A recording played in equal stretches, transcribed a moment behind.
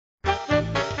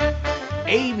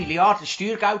1 Milliarde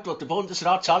Steuergeld, das der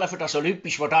Bundesrat zahlen für das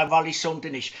Olympisch, das da im Wallis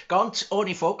unten ist. Ganz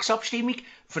ohne Volksabstimmung.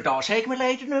 Für das haben wir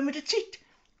leider nicht mehr die Zeit.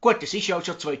 Gut, es ist ja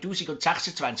schon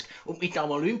 2026 und mit dem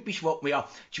Olympisch will man ja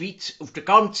die Schweiz auf der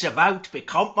ganzen Welt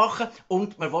bekannt machen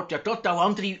und man will ja total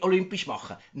andere Olympisch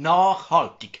machen.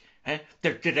 Nachhaltig.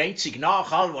 Der einzige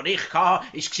Nachhall, den ich hatte,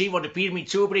 war, wo der Birmin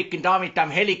Zubricken da mit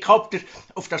dem Helikopter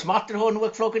auf das Matterhorn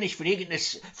geflogen ist, für irgendein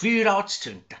Feuer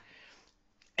anzuzünden.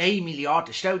 1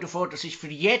 Milliarde, stell dir vor, das ist für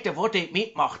jeden, der dort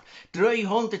mitmacht,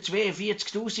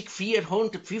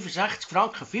 342.465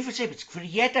 Franken 75. Für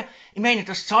jeden, ich meine,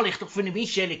 das zahle ich doch für einen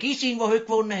Michele Gisin, der heute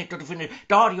gewonnen hat, oder für einen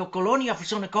Dario Colonia, für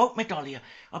so eine Goldmedaille.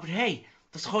 Aber hey,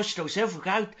 das kostet auch so viel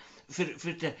Geld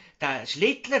für den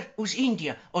Schlittler aus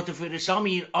Indien, oder für den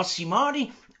Samir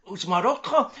Assimani aus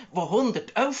Marokko, der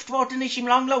 111 geworden ist im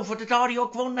Langlauf, wo der Dario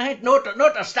gewonnen hat. Nur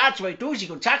dass der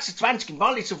 2026 im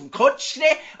Wallis auf dem Kutschsee,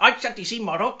 anstatt in seinem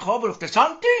Marokko oben auf der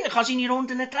Sanddüne, kann seine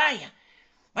Runden drehen.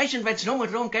 Weisst du, wenn es nur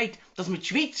darum geht, dass wir die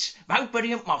Schweiz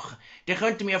weltberühmt machen, dann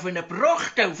könnten wir für einen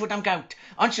Bruchteil von dem Geld,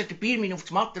 anstatt der Birmin auf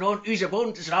das Matterhorn, unseren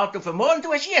Bundesrat auf den Mond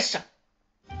schiessen.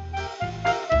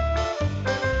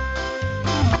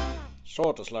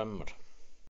 So, das lassen wir.